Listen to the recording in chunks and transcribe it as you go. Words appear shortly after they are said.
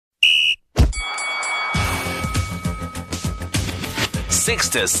6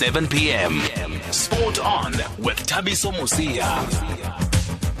 to 7 p.m. Sport On with Thabiso Mosia.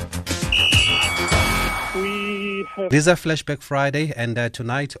 This is a Flashback Friday, and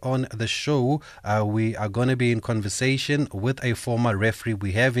tonight on the show, we are going to be in conversation with a former referee.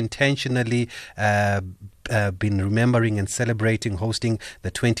 We have intentionally been remembering and celebrating hosting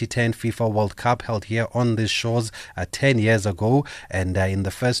the 2010 FIFA World Cup held here on these shores 10 years ago. And in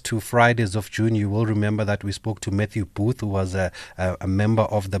the first 2 Fridays of June, you will remember that we spoke to Matthew Booth, who was a member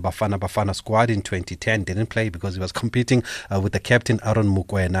of the Bafana squad in 2010. Didn't play because he was competing with the captain Aaron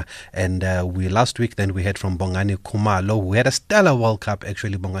Mokoena. And last week then we heard from Bongani Khumalo, who had a stellar World Cup.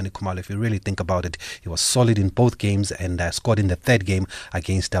 Actually, Bongani Khumalo, if you really think about it, he was solid in both games and scored in the third game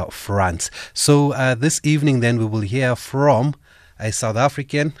against France. So this evening then we will hear from a South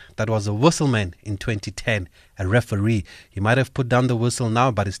African that was a whistleman in 2010, a referee. He might have put down the whistle now,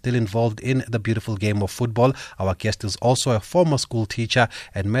 but is still involved in the beautiful game of football. Our guest is also a former school teacher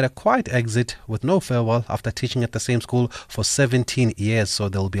and made a quiet exit with no farewell after teaching at the same school for 17 years. So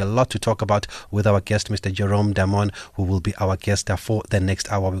there will be a lot to talk about with our guest, Mr. Jerome Damon, who will be our guest for the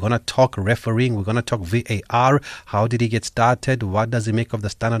next hour. We're going to talk refereeing. We're going to talk VAR. How did he get started? What does he make of the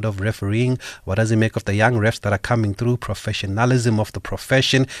standard of refereeing? What does he make of the young refs that are coming through? Professionalism of the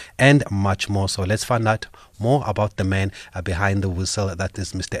profession and much more. So let's find out more about the man behind the whistle. That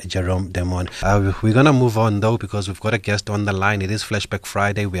is Mr. Jerome Damon. We're going to move on though, because we've got a guest on the line. It is Flashback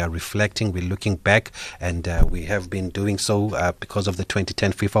Friday. We are reflecting, we're looking back, and we have been doing so because of the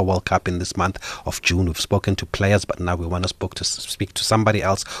 2010 FIFA World Cup in this month of June. We've spoken to players, but now we want to speak to somebody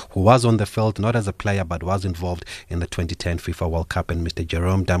else who was on the field, not as a player, but was involved in the 2010 FIFA World Cup. And Mr.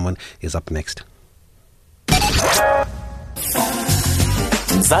 Jerome Damon is up next.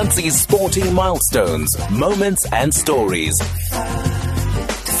 Mzansi's sporting milestones, moments and stories.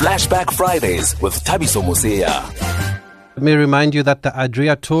 Flashback Fridays with Thabiso Mosia. Let me remind you that the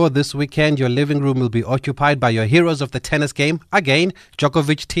Adria Tour this weekend, your living room will be occupied by your heroes of the tennis game. Again,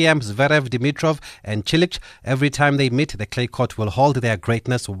 Djokovic, Thiem, Zverev, Dimitrov and Cilic. Every time they meet, the clay court will hold their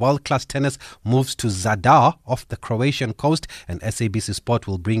greatness. World-class tennis moves to Zadar off the Croatian coast, and SABC Sport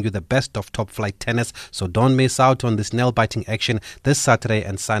will bring you the best of top-flight tennis. So don't miss out on this nail-biting action this Saturday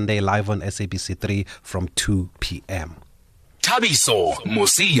and Sunday live on SABC 3 from 2 p.m. Thabiso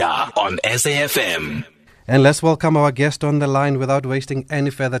Mosia on SAFM. And let's welcome our guest on the line without wasting any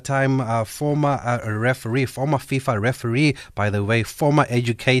further time. Former referee, former FIFA referee, by the way, former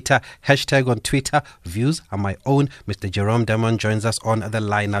educator, hashtag on Twitter, views are my own. Mr. Jerome Damon joins us on the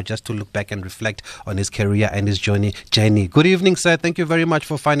line now just to look back and reflect on his career and his journey. Good evening, sir. Thank you very much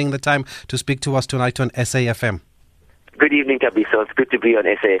for finding the time to speak to us tonight on SAFM. Good evening, Thabiso. It's good to be on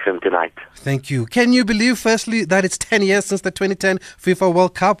SAFM tonight. Thank you. Can you believe, firstly, that it's 10 years since the 2010 FIFA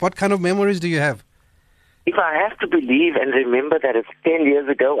World Cup? What kind of memories do you have? If I have to believe and remember that it's 10 years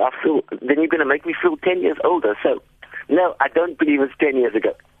ago, then you're going to make me feel 10 years older. So, no, I don't believe it's 10 years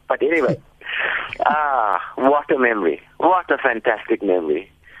ago. But anyway, what a memory. What a fantastic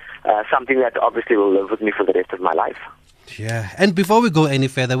memory. Something that obviously will live with me for the rest of my life. Yeah. And before we go any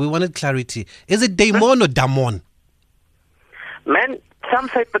further, we wanted clarity. Is it Damon or Damon? Man, some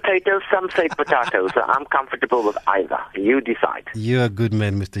say potatoes, some say potatoes. So I'm comfortable with either. You decide. You're a good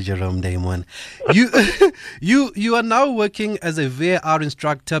man, Mr. Jerome Damon. You are now working as a VAR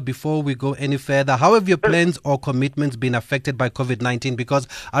instructor. Before we go any further, how have your plans or commitments been affected by COVID-19? Because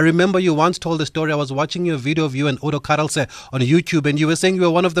I remember you once told a story. I was watching your video of you and Odo Karelse on YouTube, and you were saying you were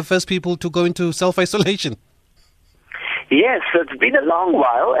one of the first people to go into self-isolation. Yes, so it's been a long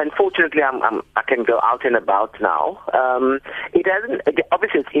while, and fortunately I can go out and about now. It hasn't,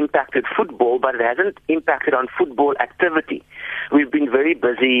 obviously it's impacted football, but it hasn't impacted on football activity. We've been very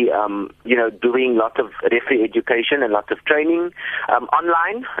busy, doing lots of referee education and lots of training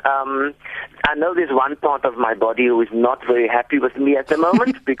online. I know there's one part of my body who is not very happy with me at the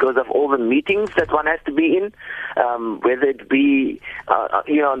moment because of all the meetings that one has to be in, whether it be,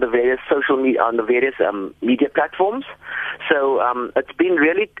 on the various social media, on the various media platforms. So it's been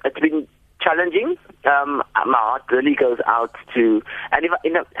challenging. My heart really goes out to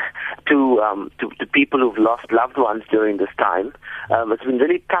people who've lost loved ones during this time. It's been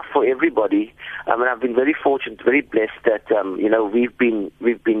really tough for everybody, and I've been very fortunate, very blessed that we've been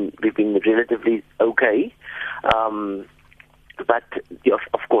relatively okay. But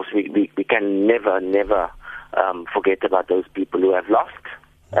of course, we can never forget about those people who have lost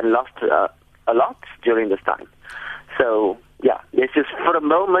a lot during this time. So, yeah, let's just for a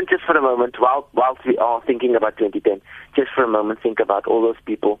moment, whilst we are thinking about 2010, just for a moment think about all those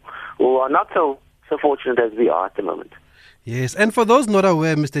people who are not so fortunate as we are at the moment. Yes, and for those not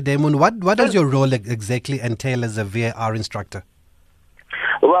aware, Mr. Damon, what does your role exactly entail as a VAR instructor?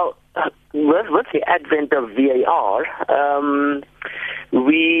 Well, with the advent of VAR,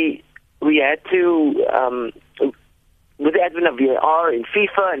 we had to. With the advent of VAR in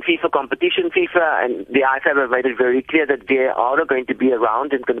FIFA and FIFA competition, FIFA and the IFAB have made it very clear that VAR are going to be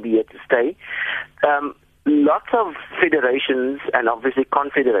around and going to be here to stay. Lots of federations and obviously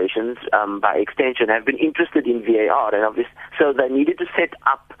confederations, by extension, have been interested in VAR, and so they needed to set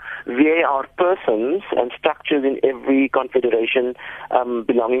up VAR persons and structures in every confederation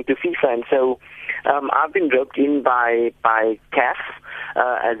belonging to FIFA. And so I've been roped in by CAF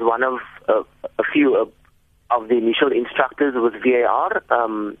as one of a few of the initial instructors with VAR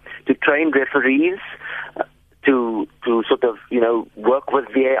to train referees to sort of work with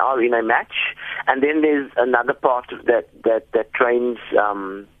VAR in a match, and then there's another part that trains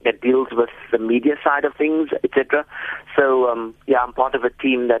that deals with the media side of things, etc. So I'm part of a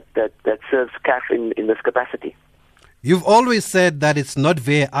team that serves CAF in this capacity. You've always said that it's not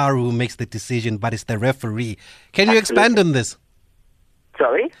VAR who makes the decision, but it's the referee. Can you expand on this?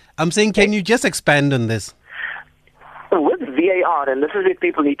 Sorry? I'm saying, can you just expand on this? With VAR, and this is what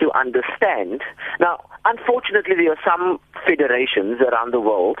people need to understand. Now, unfortunately, there are some federations around the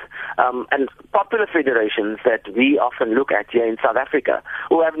world, and popular federations that we often look at here in South Africa,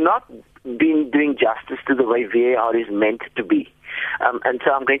 who have not been doing justice to the way VAR is meant to be. And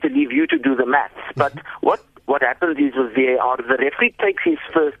so I'm going to leave you to do the maths. But what happens is with VAR, the referee takes his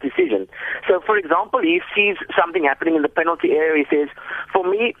first decision. So, for example, he sees something happening in the penalty area. He says, for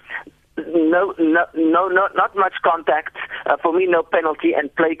me, no, not much contact. For me, no penalty,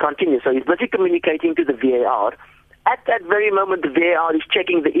 and play continues. So he's busy communicating to the VAR. At that very moment, the VAR is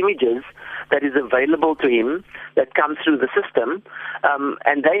checking the images that is available to him that comes through the system,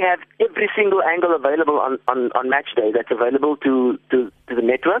 and they have every single angle available on match day that's available to the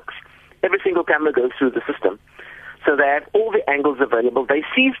networks. Every single camera goes through the system. So they have all the angles available. They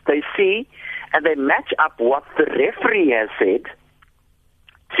see, and they match up what the referee has said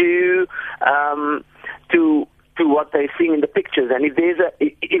to what they're seeing in the pictures. And if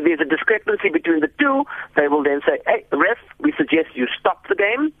there's a discrepancy between the two, they will then say, hey, ref, we suggest you stop the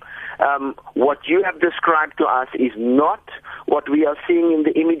game. What you have described to us is not what we are seeing in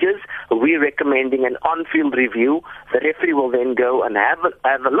the images. We're recommending an on-field review. The referee will then go and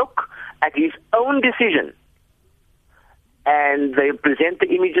have a look at his own decision. And they present the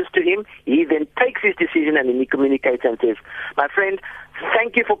images to him. He then takes his decision, and then he communicates and says, my friend,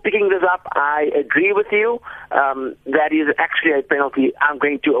 thank you for picking this up. I agree with you. That is actually a penalty. I'm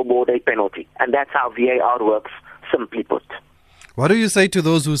going to award a penalty. And that's how VAR works, simply put. What do you say to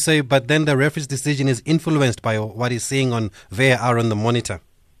those who say, but then the referee's decision is influenced by what he's seeing on VAR on the monitor?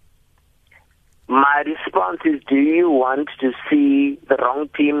 My response is, do you want to see the wrong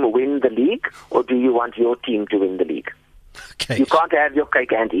team win the league, or do you want your team to win the league? Okay. You can't have your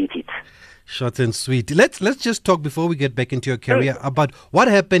cake and eat it. Short and sweet. Let's just talk before we get back into your career about what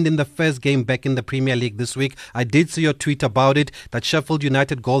happened in the first game back in the Premier League this week. I did see your tweet about it, that Sheffield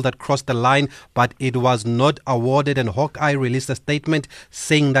United goal that crossed the line, but it was not awarded, and Hawkeye released a statement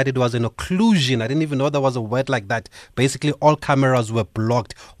saying that it was an occlusion. I didn't even know there was a word like that. Basically, all cameras were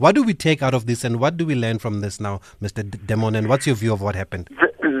blocked. What do we take out of this, and what do we learn from this now, Mr. Demon, and what's your view of what happened?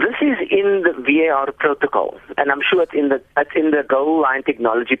 This is in the VAR protocol, and I'm sure it's in the goal line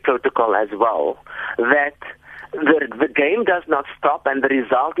technology protocol as well, that the game does not stop and the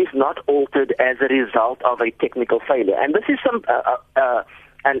result is not altered as a result of a technical failure. And this is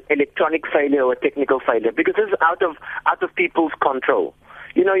an electronic failure or a technical failure, because this is out of people's control.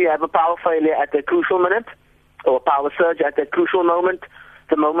 You have a power failure at the crucial minute, or a power surge at that crucial moment.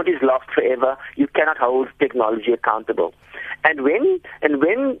 The moment is lost forever. You cannot hold technology accountable. And when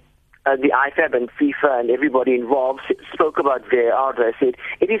the IFAB and FIFA and everybody involved spoke about VAR, they said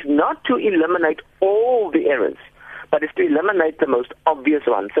it is not to eliminate all the errors, but it's to eliminate the most obvious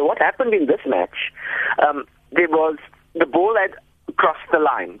ones. So what happened in this match? The ball had crossed the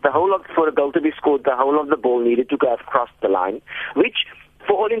line. For a goal to be scored, the whole of the ball needed to have crossed the line, which,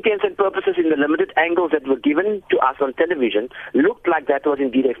 for all intents and purposes, in the limited angles that were given to us on television, looked like that was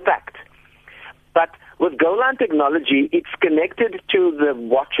indeed a fact. But with goal line technology, it's connected to the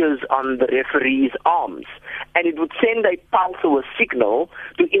watches on the referee's arms, and it would send a pulse or a signal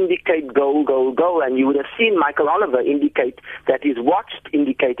to indicate goal, goal, goal, and you would have seen Michael Oliver indicate that his watch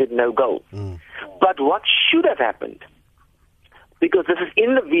indicated no goal. But what should have happened, because this is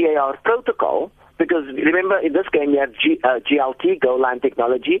in the VAR protocol, because remember, in this game you have GLT, goal line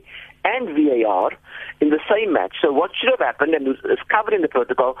technology, and VAR in the same match. So what should have happened, and is covered in the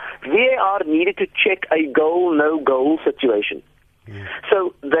protocol, VAR needed to check a goal, no goal situation.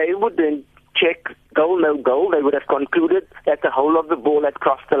 So they would then check goal, no goal. They would have concluded that the whole of the ball had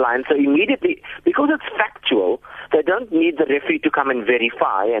crossed the line. So immediately, because it's factual, they don't need the referee to come and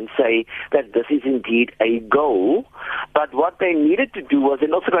verify and say that this is indeed a goal. But what they needed to do was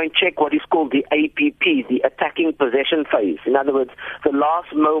then also go and check what is called the APP, the attacking possession phase. In other words, the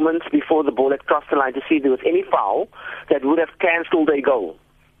last moments before the ball had crossed the line to see if there was any foul that would have cancelled a goal.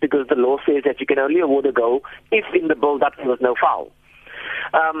 Because the law says that you can only award a goal if in the build-up there was no foul.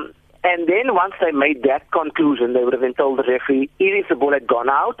 And then once they made that conclusion, they would have then told the referee either if the ball had gone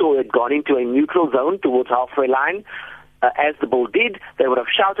out or had gone into a neutral zone towards halfway line. As the ball did, they would have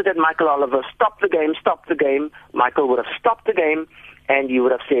shouted at Michael Oliver, stop the game, stop the game. Michael would have stopped the game, and he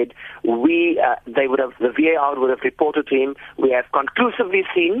would have said, the VAR would have reported to him, we have conclusively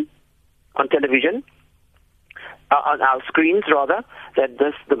seen on television, on our screens rather, that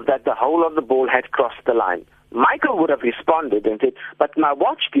the whole of the ball had crossed the line. Michael would have responded and said, but my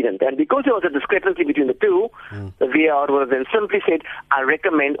watch didn't. And because there was a discrepancy between the two, the VAR would have then simply said, I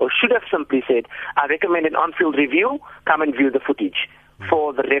recommend, or should have simply said, I recommend an on-field review, come and view the footage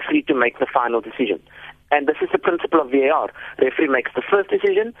for the referee to make the final decision. And this is the principle of VAR. Referee makes the first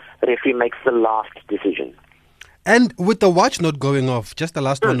decision, referee makes the last decision. And with the watch not going off, just the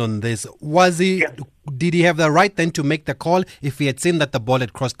last one on this, did he have the right then to make the call if he had seen that the ball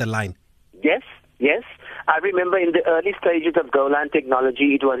had crossed the line? Yes. I remember in the early stages of goal line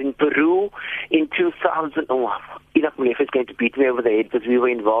technology, it was in Peru in 2000. Enoch Mulefe is going to beat me over the head because we were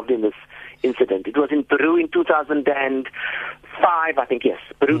involved in this incident. It was in Peru in 2005, I think, yes.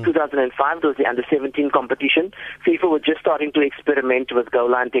 Peru 2005, it was the under-17 competition. FIFA were just starting to experiment with goal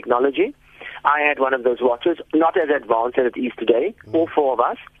line technology. I had one of those watches, not as advanced as it is today, all four of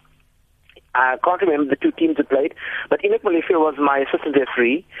us. I can't remember the two teams that played, but Enoch Mulefe was my assistant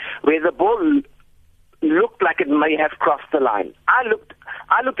referee, where the ball looked like it may have crossed the line. I looked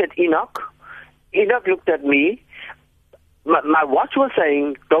at Enoch. Enoch looked at me. My watch was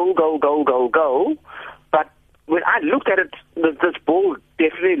saying, go, go, go, go, go. But when I looked at it, this ball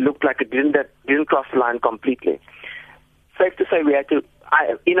definitely looked like it didn't cross the line completely. Safe to say we had to...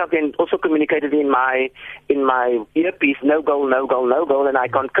 Enoch then also communicated in my earpiece, no goal, no goal, no goal, and I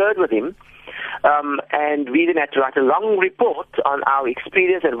concurred with him. And we then had to write a long report on our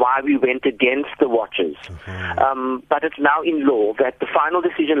experience and why we went against the watches. But it's now in law that the final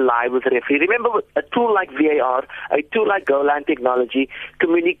decision lies with the referee. Remember, a tool like VAR, a tool like goal line technology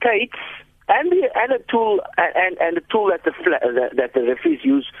communicates, and a tool that the referees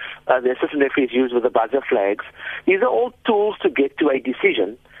use, the assistant referees use with the buzzer flags. These are all tools to get to a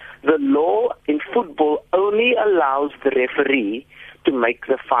decision. The law in football only allows the referee to make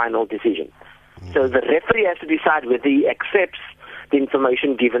the final decision. So the referee has to decide whether he accepts the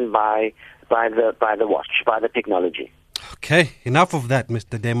information given by the watch, by the technology. Okay, enough of that,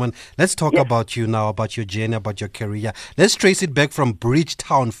 Mr. Damon. Let's talk about you now, about your journey, about your career. Let's trace it back from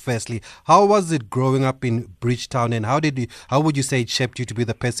Bridgetown firstly. How was it growing up in Bridgetown, and how would you say it shaped you to be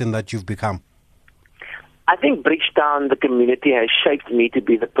the person that you've become? I think Bridgetown, the community, has shaped me to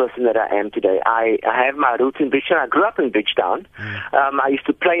be the person that I am today. I have my roots in Bridgetown. I grew up in Bridgetown. I used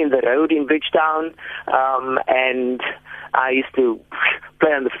to play in the road in Bridgetown, and I used to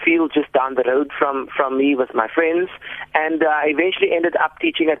play on the field just down the road from me with my friends. And I eventually ended up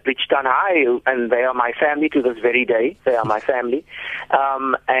teaching at Bridgetown High, and they are my family to this very day. They are my family.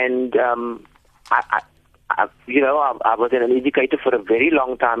 I was an educator for a very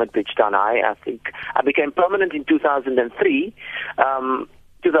long time at Bridgetown High. I think I became permanent in 2003,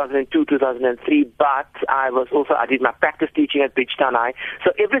 2002, 2003, but I did my practice teaching at Bridgetown High.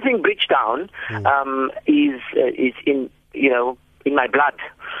 So everything Bridgetown is in my blood.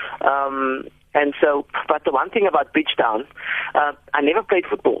 And so, but the one thing about Bridgetown, I never played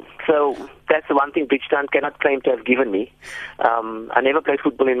football. So that's the one thing Bridgetown cannot claim to have given me. I never played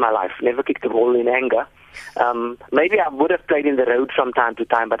football in my life, never kicked a ball in anger. Maybe I would have played in the road from time to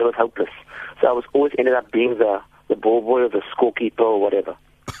time, but it was hopeless. So I was always ended up being the ball boy or the scorekeeper or whatever.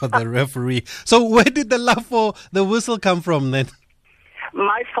 The referee. So where did the love for the whistle come from then?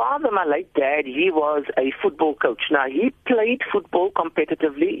 My father, my late dad, he was a football coach. Now, he played football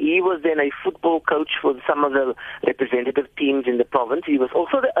competitively. He was then a football coach for some of the representative teams in the province. He was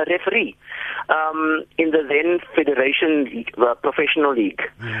also a referee in the then Federation League, professional league.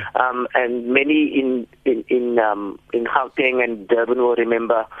 And many in Gauteng and Durban will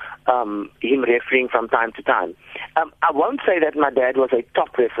remember him refereeing from time to time. I won't say that my dad was a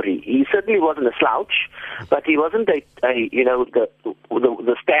top referee. He certainly wasn't a slouch, but he wasn't the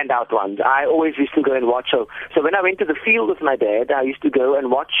standout ones. I always used to go and watch. So when I went to the field with my dad, I used to go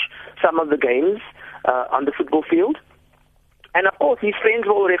and watch some of the games on the football field. And of course, his friends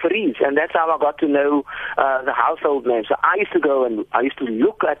were all referees, and that's how I got to know the household names. So I used to go and I used to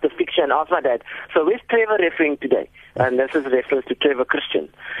look at the fixture and ask my dad, so where's Trevor refereeing today? And this is a reference to Trevor Christian.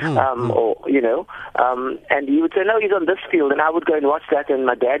 And he would say, no, he's on this field. And I would go and watch that, and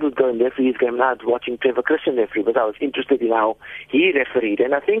my dad would go and referee his game. And I was watching Trevor Christian referee because I was interested in how he refereed.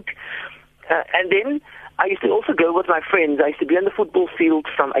 And I think, and then I used to also go with my friends. I used to be on the football field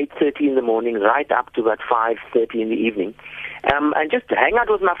from 8:30 in the morning right up to about 5:30 in the evening. And just hang out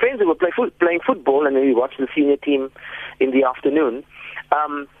with my friends who were playing football, and then we watched the senior team in the afternoon.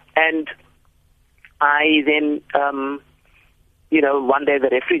 And I then, one day the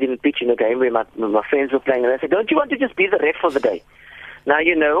referee didn't pitch in a game where my friends were playing, and I said, don't you want to just be the ref for the day? Now,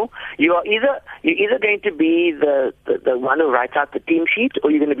 you're either going to be the one who writes out the team sheet,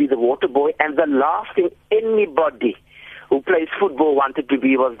 or you're going to be the water boy, and the last thing anybody who plays football wanted to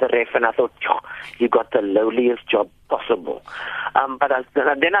be was the ref, and I thought, you got the lowliest job possible. But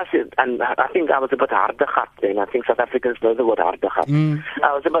then I said, and I think I was a bit hardegat then. I think South Africans know the word hardegat.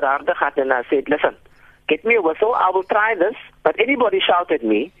 I was a bit hardegat, and I said, listen, get me a whistle, I will try this, but anybody shout at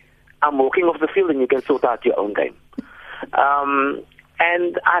me, I'm walking off the field and you can sort out your own game.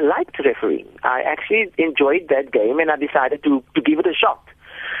 And I liked refereeing. I actually enjoyed that game, and I decided to give it a shot.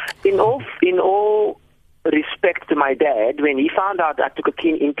 In all respect to my dad, when he found out I took a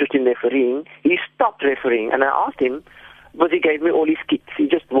keen interest in refereeing, he stopped refereeing, and I asked him, because he gave me all his kits. He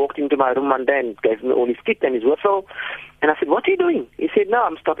just walked into my room one day and gave me all his kit and his whistle, and I said, what are you doing? He said, no,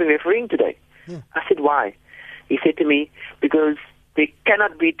 I'm stopping refereeing today. I said, why? He said to me, because there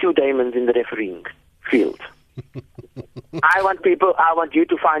cannot be two diamonds in the refereeing field. I want you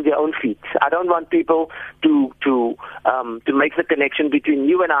to find your own feet. I don't want people to make the connection between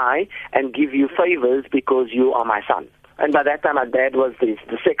you and I and give you favors because you are my son. And by that time, my dad was the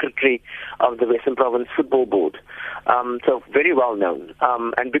secretary of the Western Province Football Board. So very well known.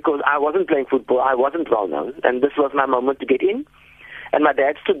 And because I wasn't playing football, I wasn't well known. And this was my moment to get in. And my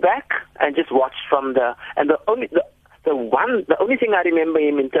dad stood back and just watched from the only thing I remember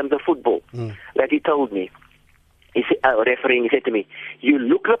him in terms of football that he told me, he said to me, you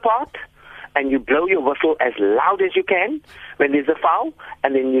look the part and you blow your whistle as loud as you can when there's a foul,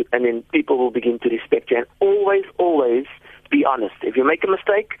 and then people will begin to respect you. And always be honest. If you make a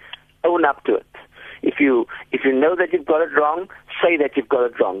mistake, own up to it. If you know that you've got it wrong, say that you've got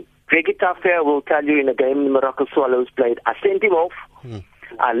it wrong. Greg Tafer will tell you in a game the Morocco Swallows played, I sent him off.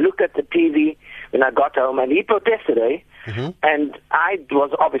 I looked at the TV when I got home, and he protested, and I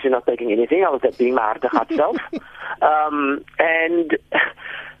was obviously not taking anything. I was being my hardegat self. And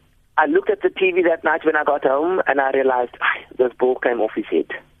I looked at the TV that night when I got home, and I realized this ball came off his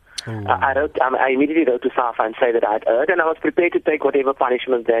head. I immediately wrote to SAFA and say that I'd erred, and I was prepared to take whatever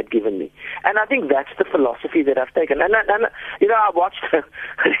punishment they had given me. And I think that's the philosophy that I've taken. And I watched,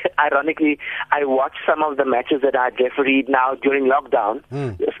 ironically, I watched some of the matches that I'd refereed now during lockdown.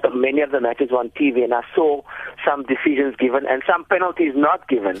 Many of the matches were on TV, and I saw some decisions given and some penalties not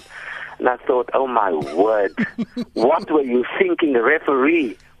given. And I thought, oh my word, what were you thinking,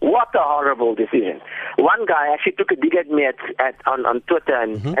 referee? What a horrible decision. One guy actually took a dig at me on Twitter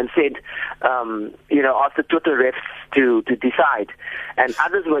and said, asked the Twitter refs to decide. And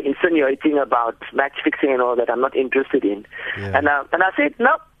others were insinuating about match fixing and all that I'm not interested in. Yeah. And I said,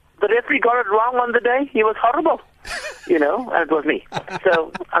 no, the referee got it wrong on the day. He was horrible. And it was me.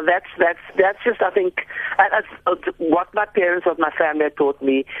 So that's just, I think, that's what my parents, what my family had taught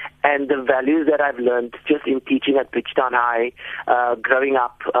me, and the values that I've learned just in teaching at Bridgetown High, growing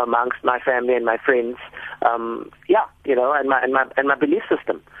up amongst my family and my friends. And my belief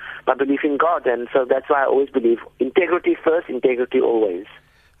system, my belief in God, and so that's why I always believe integrity first, integrity always.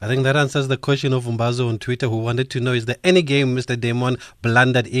 I think that answers the question of Umbazo on Twitter, who wanted to know, is there any game Mr. Damon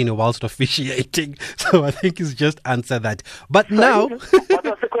blundered in whilst officiating? So I think he's just answered that. But now... What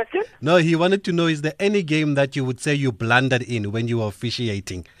was the question? No, he wanted to know, is there any game that you would say you blundered in when you were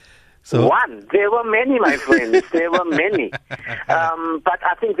officiating? So, one. There were many, my friends. There were many. But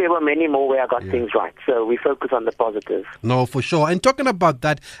I think there were many more where I got things right. So we focus on the positive. No, for sure. And talking about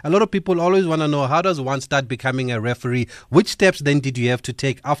that, a lot of people always want to know, how does one start becoming a referee? Which steps then did you have to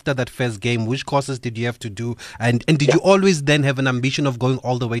take after that first game? Which courses did you have to do? And did you always then have an ambition of going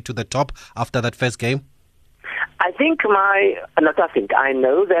all the way to the top after that first game? I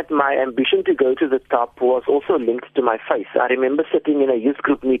know that my ambition to go to the top was also linked to my faith. I remember sitting in a youth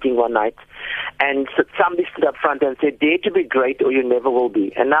group meeting one night, and somebody stood up front and said, dare to be great or you never will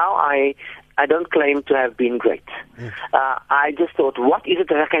be. And now I don't claim to have been great. I just thought, what is it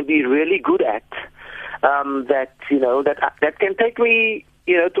that I can be really good at that can take me,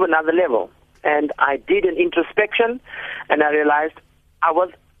 to another level? and I did an introspection, and I realized I was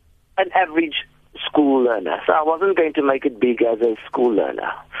an average school learner, so I wasn't going to make it big as a school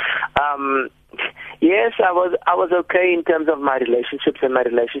learner. Yes, I was okay in terms of my relationships and my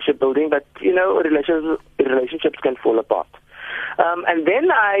relationship building, but relationships can fall apart. And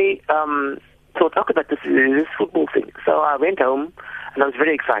then I thought, okay, but this football thing. So I went home, and I was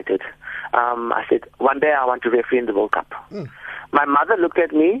very excited. I said, one day I want to referee in the World Cup. My mother looked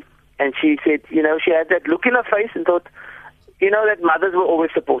at me, and she said, she had that look in her face and thought, that mothers will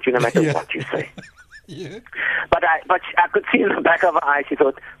always support you no matter what you say. Yeah. But I could see in the back of her eyes, she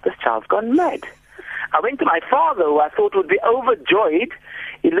thought, this child's gone mad. I went to my father, who I thought would be overjoyed.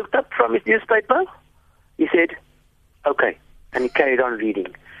 He looked up from his newspaper. He said, okay. And he carried on reading.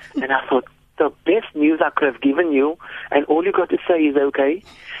 And I thought, the best news I could have given you, and all you got to say is okay.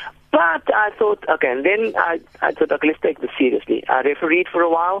 But I thought, okay, and then I thought, okay, let's take this seriously. I refereed for a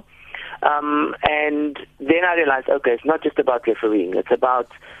while. And then I realized, okay, it's not just about refereeing. It's about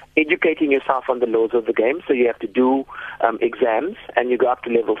educating yourself on the laws of the game. So you have to do exams, and you go up to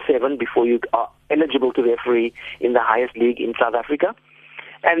level 7 before you are eligible to referee in the highest league in South Africa.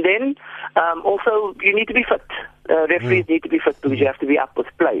 And then also you need to be fit. Referees need to be fit because you have to be up with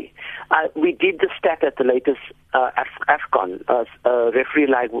play. We did the stat at the latest AFCON. Referee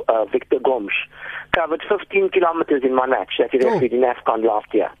like Victor Gomes covered 15 kilometers in one match that he refereed in AFCON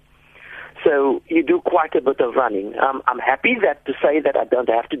last year. So you do quite a bit of running. I'm happy to say that I don't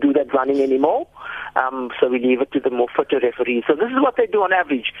have to do that running anymore. So we leave it to the more fitter referees. So this is what they do on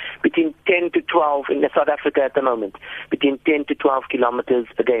average, between 10 to 12 in South Africa at the moment, between 10 to 12 kilometers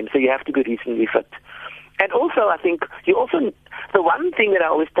a game. So you have to be reasonably fit. And also, I think the one thing that I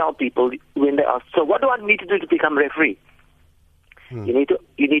always tell people when they ask, so what do I need to do to become referee? You need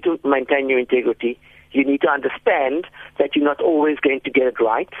to maintain your integrity. You need to understand that you're not always going to get it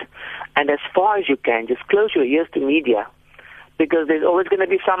right. And as far as you can, just close your ears to media, because there's always going to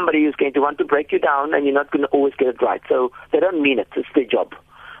be somebody who's going to want to break you down, and you're not going to always get it right. So they don't mean it. It's their job.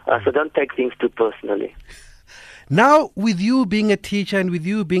 So don't take things too personally. Now, with you being a teacher and with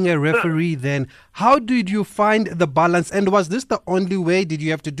you being a referee then, how did you find the balance? And was this the only way? Did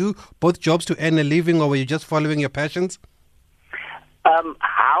you have to do both jobs to earn a living, or were you just following your passions?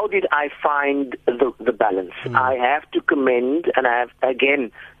 How did I find the balance? I have to commend, and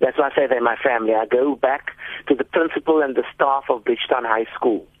that's why I say they're my family. I go back to the principal and the staff of Bridgetown High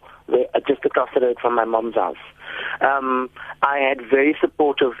School, just across the road from my mom's house. I had very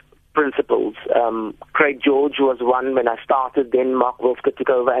supportive principals. Craig George was one when I started, then Mark Wolfke took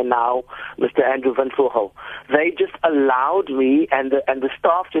over, and now Mr. Andrew Van Vogel. They just allowed me, and the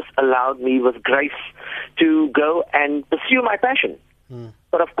staff just allowed me with grace to go and pursue my passion.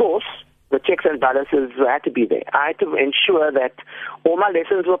 But of course, the checks and balances had to be there. I had to ensure that all my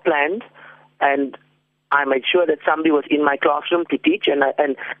lessons were planned, and I made sure that somebody was in my classroom to teach. And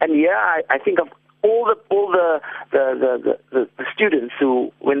I think of all the students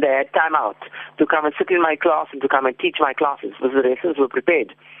who, when they had time out, to come and sit in my class and to come and teach my classes, because the lessons were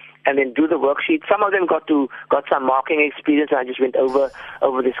prepared, and then do the worksheet. Some of them got some marking experience, and I just went over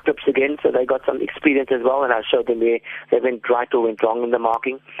the scripts again, so they got some experience as well, and I showed them where they went right or went wrong in the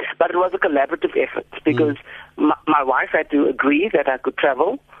marking. But it was a collaborative effort, because my wife had to agree that I could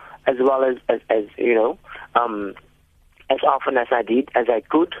travel as well as often as I did. And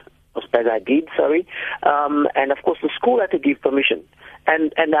of course the school had to give permission.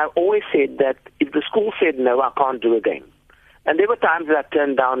 And I always said that if the school said no, I can't do a game. And there were times that I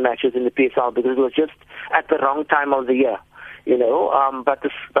turned down matches in the PSL because it was just at the wrong time of the year, But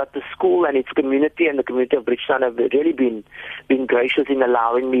the school and its community and the community of Bridgetown have really been gracious in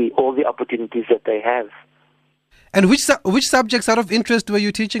allowing me all the opportunities that they have. And which subjects out of interest were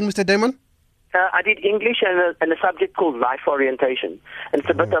you teaching, Mr. Damon? I did English and a subject called life orientation. And it's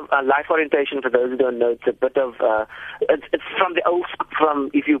a bit of life orientation, for those who don't know, it's a bit of, it's from the old,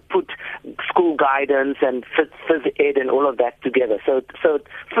 if you put school guidance and phys ed and all of that together. So it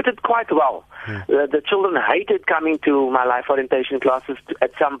fitted quite well. The children hated coming to my life orientation classes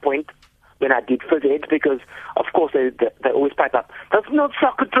at some point when I did phys ed, because, of course, they always pipe up, "That's not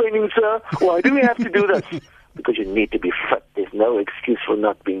soccer training, sir. Why do we have to do this?" Because you need to be fit. There's no excuse for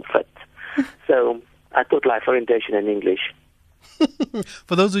not being fit. So I taught life orientation and English.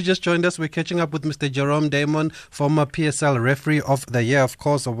 For those who just joined us, we're catching up with Mr. Jerome Damon, former PSL referee of the year, of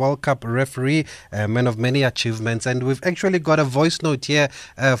course, a World Cup referee, a man of many achievements. And we've actually got a voice note here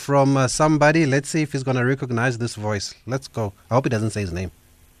from somebody. Let's see if he's going to recognize this voice. Let's go. I hope he doesn't say his name.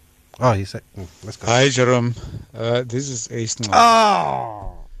 Oh, he said, let's go. Hi, Jerome. This is Ace.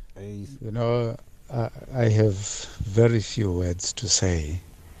 Oh! Ace. I have very few words to say.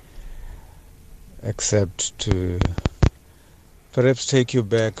 except to perhaps take you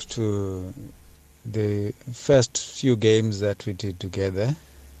back to the first few games that we did together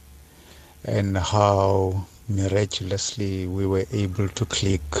and how miraculously we were able to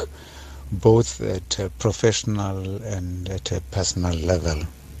click both at a professional and at a personal level.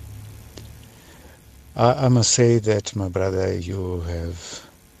 I must say that, my brother, you have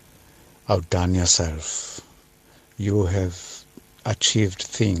outdone yourself. You have achieved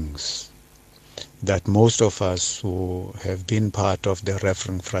things that most of us who have been part of the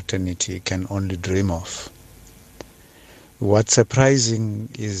refereeing fraternity can only dream of. What's surprising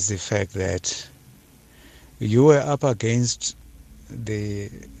is the fact that you were up against the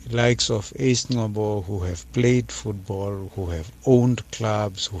likes of Ace Ngobo, who have played football, who have owned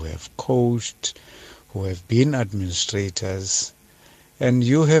clubs, who have coached, who have been administrators, and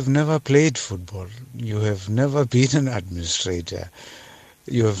you have never played football. You have never been an administrator.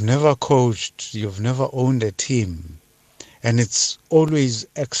 You have never coached. You've never owned a team. And it's always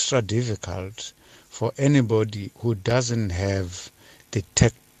extra difficult for anybody who doesn't have the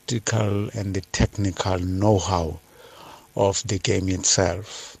tactical and the technical know-how of the game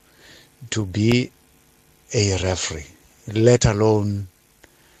itself to be a referee, let alone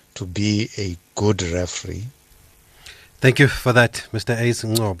to be a good referee. Thank you for that, Mr. Ace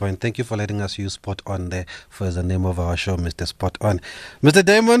Ngobo, and thank you for letting us use Spot On there for the name of our show, Mr. Spot On. Mr.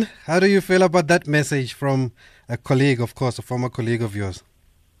 Damon, how do you feel about that message from a colleague, of course, a former colleague of yours?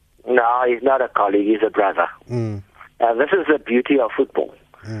 No, he's not a colleague, he's a brother. This is the beauty of football.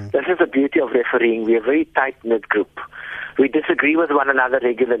 This is the beauty of refereeing. We're a very tight-knit group. We disagree with one another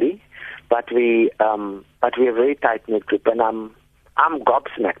regularly, but we're a very tight-knit group, and I'm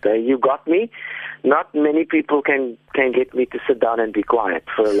gobsmacked. You got me. Not many people can get me to sit down and be quiet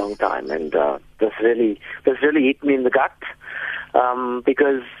for a long time, and this really hit me in the gut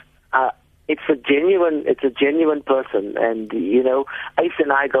because it's a genuine person, and Ace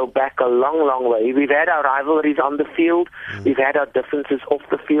and I go back a long way. We've had our rivalries on the field, we've had our differences off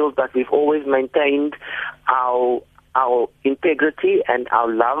the field, but we've always maintained our integrity and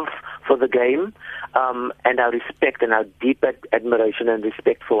our love for the game, and our respect and our deep admiration and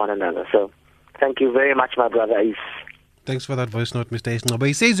respect for one another. So thank you very much, my brother Ace. Thanks for that voice note, Mr. Ace Ngobo.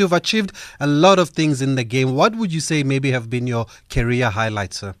 He says you've achieved a lot of things in the game. What would you say maybe have been your career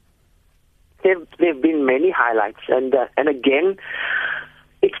highlights, sir? There have been many highlights, and again,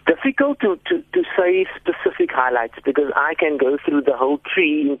 it's difficult to say specific highlights because I can go through the whole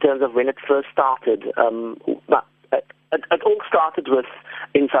tree in terms of when it first started. But it all started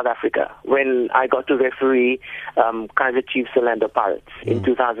in South Africa when I got to referee Kaizer Chiefs Orlando Pirates in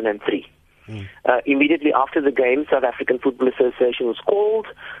 2003. Immediately after the game, South African Football Association was called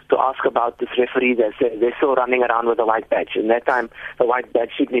to ask about this referee. They're still running around with a white badge. In that time, the white badge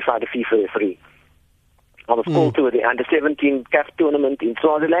signified a FIFA referee. I was called to the Under-17 CAF tournament in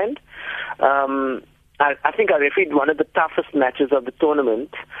Swaziland. I think I refereed one of the toughest matches of the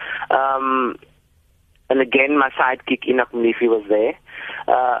tournament. And again, my sidekick, Enoch Mlefi, was there.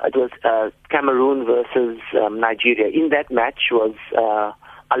 It was Cameroon versus Nigeria. In that match was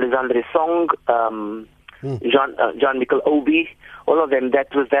Alexandre Song, Jean-Michel Obi, all of them.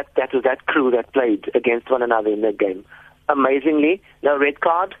 That was that crew that played against one another in that game. Amazingly, no red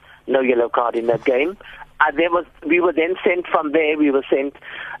card, no yellow card in that game. We were then sent from there. We were sent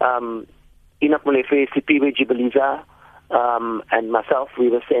Enoch Mlefi, Siphiwe Jibaliza, and myself. We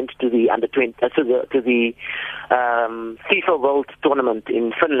were sent to the under-20 to the FIFA World Tournament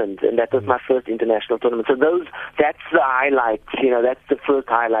in Finland, and that was my first international tournament. So that's the highlight. That's the first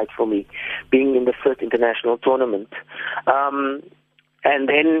highlight for me, being in the first international tournament. And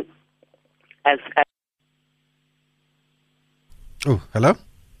then, Oh, hello.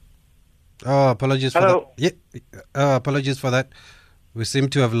 Oh, apologies for that. Yeah, apologies for that. We seem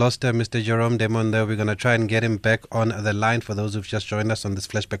to have lost Mr. Jerome Demon there. We're going to try and get him back on the line. For those who've just joined us on this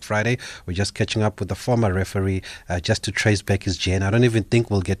Flashback Friday, we're just catching up with the former referee just to trace back his journey. I don't even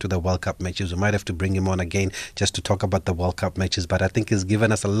think we'll get to the World Cup matches. We might have to bring him on again just to talk about the World Cup matches. But I think he's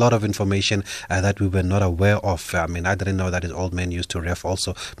given us a lot of information that we were not aware of. I mean, I didn't know that his old man used to ref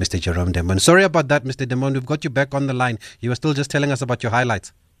also, Mr. Jerome Demon. Sorry about that, Mr. Demon. We've got you back on the line. You were still just telling us about your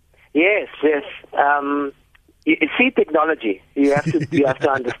highlights. Yes. You see technology. You have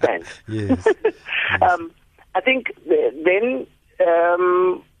to understand. Yes. I think then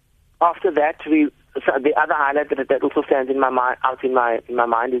after that, the other highlight that also stands in my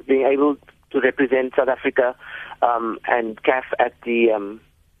mind is being able to represent South Africa and CAF at the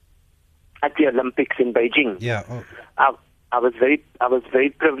Olympics in Beijing. Yeah. Oh. I was very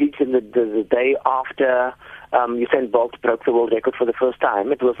privileged in the day after Usain Bolt broke the world record for the first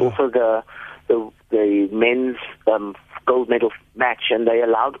time. It was also the the men's gold medal match, and they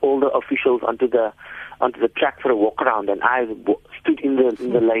allowed all the officials onto the track for a walk around, and I stood in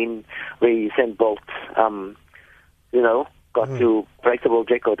the lane where Usain Bolt, got to break the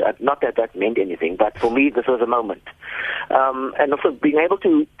world record. Not that meant anything, but for me this was a moment. And also being able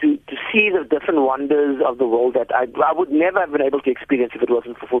to see the different wonders of the world that I would never have been able to experience if it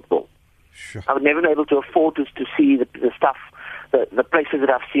wasn't for football. Sure. I would never be able to afford to see the stuff, the places that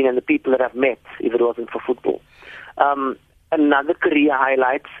I've seen and the people that I've met if it wasn't for football. Another career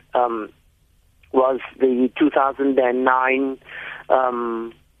highlight was the 2009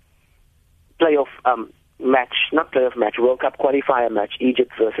 World Cup qualifier match,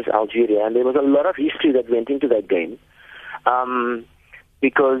 Egypt versus Algeria. And there was a lot of history that went into that game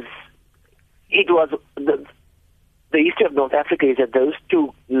because it was the history of North Africa is that those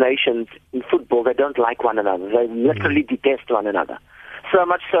two nations in football, they don't like one another. They literally detest one another. So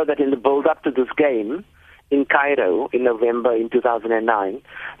much so that in the build-up to this game in Cairo in November in 2009,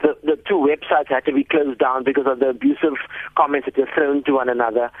 the two websites had to be closed down because of the abusive comments that were thrown to one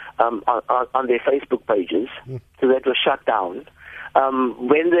another on their Facebook pages. So that was shut down.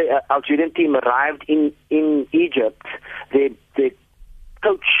 When the Algerian team arrived in Egypt, the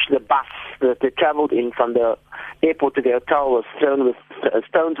coach, the bus that they traveled in from the airport to the hotel was thrown with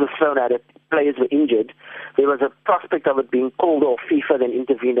stones were thrown at it. Players were injured. There was a prospect of it being called off. FIFA then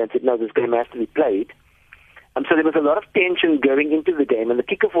intervened and said, no, this game has to be played. So there was a lot of tension going into the game, and the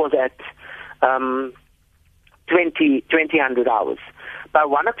kickoff was at 2000 hours. By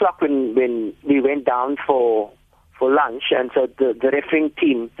 1 o'clock when we went down for lunch, and so the refereeing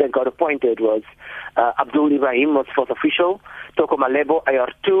team that got appointed was Abdul Ibrahim was fourth official, Toko Malebo,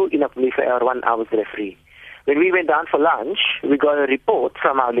 AR2, Inapulifa, AR1, I was the referee. When we went down for lunch, we got a report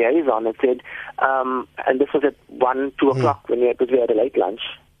from our liaison that said, and this was at 1, 2 o'clock because we had a late lunch.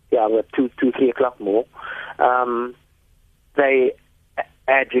 Yeah, we had 2, 3 o'clock more. They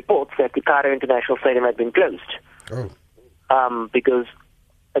had reports that the Cairo International Stadium had been closed because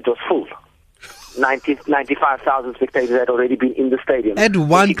it was full. 95,000 spectators had already been in the stadium. At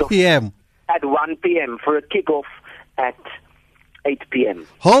 1 p.m. At 1 p.m. for a kickoff at 8 p.m.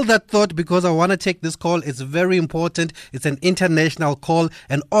 Hold that thought because I want to take this call. It's very important. It's an international call.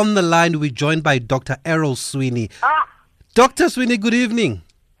 And on the line, we're joined by Dr. Errol Sweeney. Dr. Sweeney, good evening.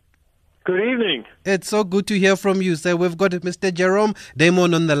 Good evening. It's so good to hear from you, sir. We've got Mr. Jerome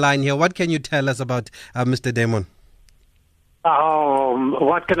Damon on the line here. What can you tell us about Mr. Damon? Oh,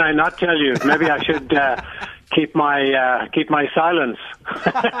 what can I not tell you? Maybe I should keep my silence.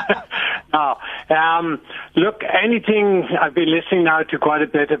 Look, anything, I've been listening now to quite a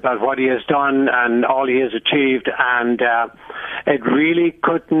bit about what he has done and all he has achieved, and it really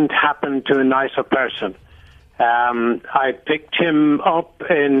couldn't happen to a nicer person. I picked him up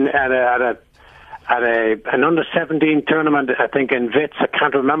at an under-17 tournament, I think in Wits. I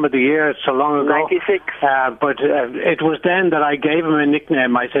can't remember the year, it's so long ago. 96. But it was then that I gave him a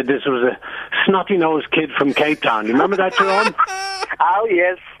nickname. I said this was a snotty-nosed kid from Cape Town. You remember that, Jerome? Oh,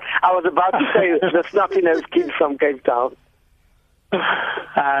 yes. I was about to say the snotty-nosed kid from Cape Town.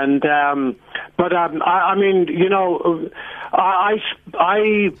 And I mean, you know, I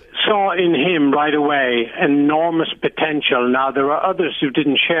saw in him right away enormous potential. Now there are others who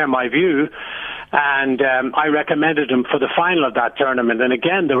didn't share my view, and I recommended him for the final of that tournament. And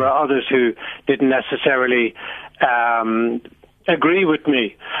again, there were others who didn't necessarily agree with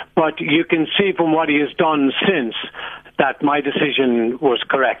me. But you can see from what he has done since that my decision was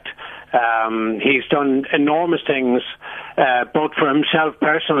correct. He's done enormous things, both for himself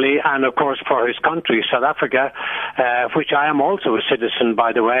personally and, of course, for his country, South Africa, which I am also a citizen,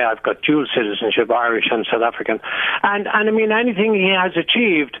 by the way. I've got dual citizenship, Irish and South African. And I mean, anything he has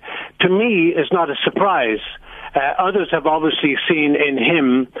achieved, to me, is not a surprise. Others have obviously seen in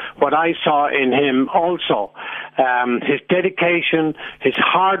him what I saw in him also. His dedication, his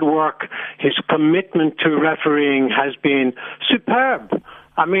hard work, his commitment to refereeing has been superb.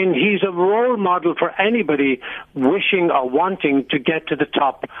 I mean, he's a role model for anybody wishing or wanting to get to the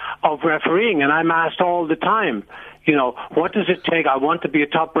top of refereeing. And I'm asked all the time, you know, what does it take? I want to be a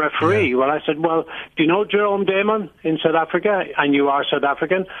top referee. Yeah. Well, I said, well, do you know Jerome Damon in South Africa? And you are South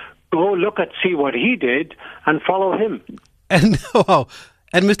African. Go see what he did and follow him. And wow.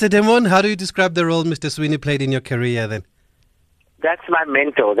 And Mr. Damon, how do you describe the role Mr. Sweeney played in your career then? That's my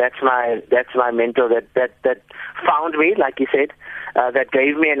mentor. That's my mentor that found me, like you said, that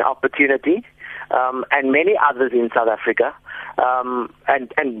gave me an opportunity, and many others in South Africa,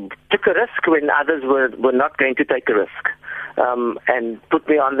 and took a risk when others were not going to take a risk. and put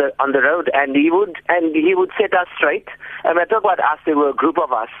me on the road, and he would set us straight. And when I talk about us, there were a group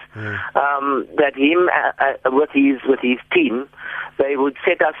of us that him with his team, they would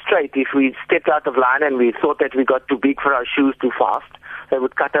set us straight if we stepped out of line and we thought that we got too big for our shoes too fast. They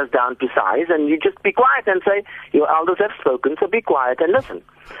would cut us down to size, and you just be quiet and say, your elders have spoken, so be quiet and listen.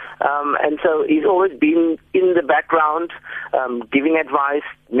 And so he's always been in the background, giving advice,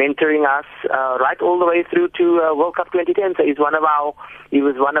 mentoring us, right all the way through to World Cup 2010. So he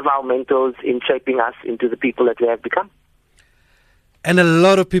was one of our mentors in shaping us into the people that we have become. And a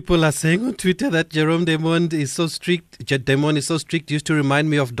lot of people are saying on Twitter that Jerome Demond is so strict. Demond is so strict. Used to remind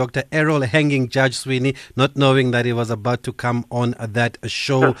me of Dr. Errol hanging Judge Sweeney, not knowing that he was about to come on that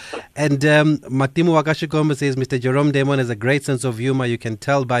show. And Matimo Wakashikoma says Mr. Jerome Demond has a great sense of humor. You can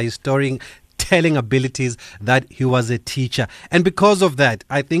tell by his storytelling abilities that he was a teacher. And because of that,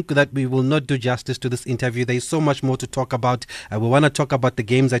 I think that we will not do justice to this interview. There is so much more to talk about. We want to talk about the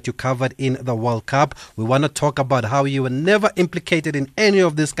games that you covered in the World Cup. We want to talk about how you were never implicated in any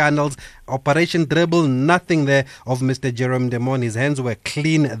of these scandals. Operation Dribble, nothing there of Mr. Jerome Demond. His hands were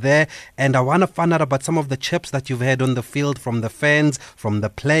clean there. And I want to find out about some of the chips that you've had on the field from the fans, from the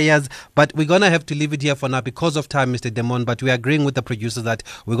players. But we're going to have to leave it here for now because of time, Mr. Demond. But we're agreeing with the producers that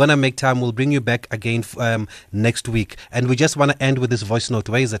we're going to make time. We'll bring you back again next week. And we just want to end with this voice note.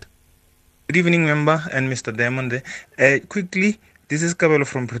 Where is it? Good evening, member and Mr. Demond. Quickly, this is Kabelo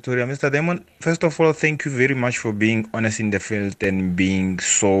from Pretoria. Mr. Demond, first of all, thank you very much for being honest in the field and being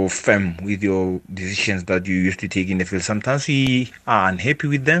so firm with your decisions that you used to take in the field. Sometimes we are unhappy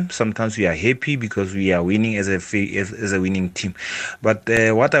with them. Sometimes we are happy because we are winning as a winning team. But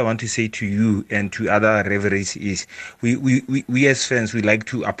what I want to say to you and to other referees is we as fans, we like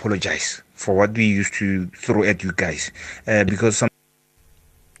to apologize for what we used to throw at you guys because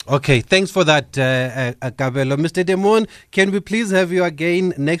Okay, thanks for that, Kabelo. Mr. Demond, can we please have you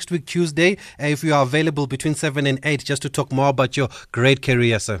again next week, Tuesday, if you are available between 7 and 8, just to talk more about your great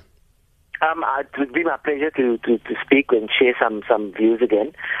career, sir? It would be my pleasure to speak and share some views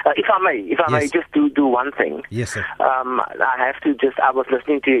again. If I may just do one thing. Yes, sir. I was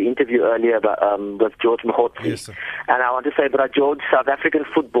listening to your interview earlier with George Mahotsi. Yes, sir. And I want to say, Brother George, South African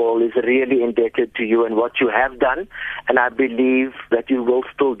football is really indebted to you and what you have done, and I believe that you will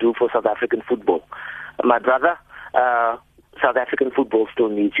still do for South African football. My brother, South African football still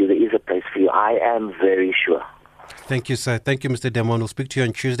needs you. There is a place for you. I am very sure. Thank you, sir. Thank you, Mr. Demond. We'll speak to you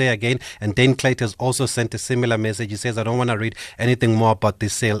on Tuesday again. And Dane Clayton has also sent a similar message. He says, I don't want to read anything more about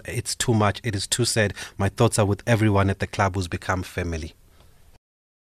this sale. It's too much. It is too sad. My thoughts are with everyone at the club who's become family.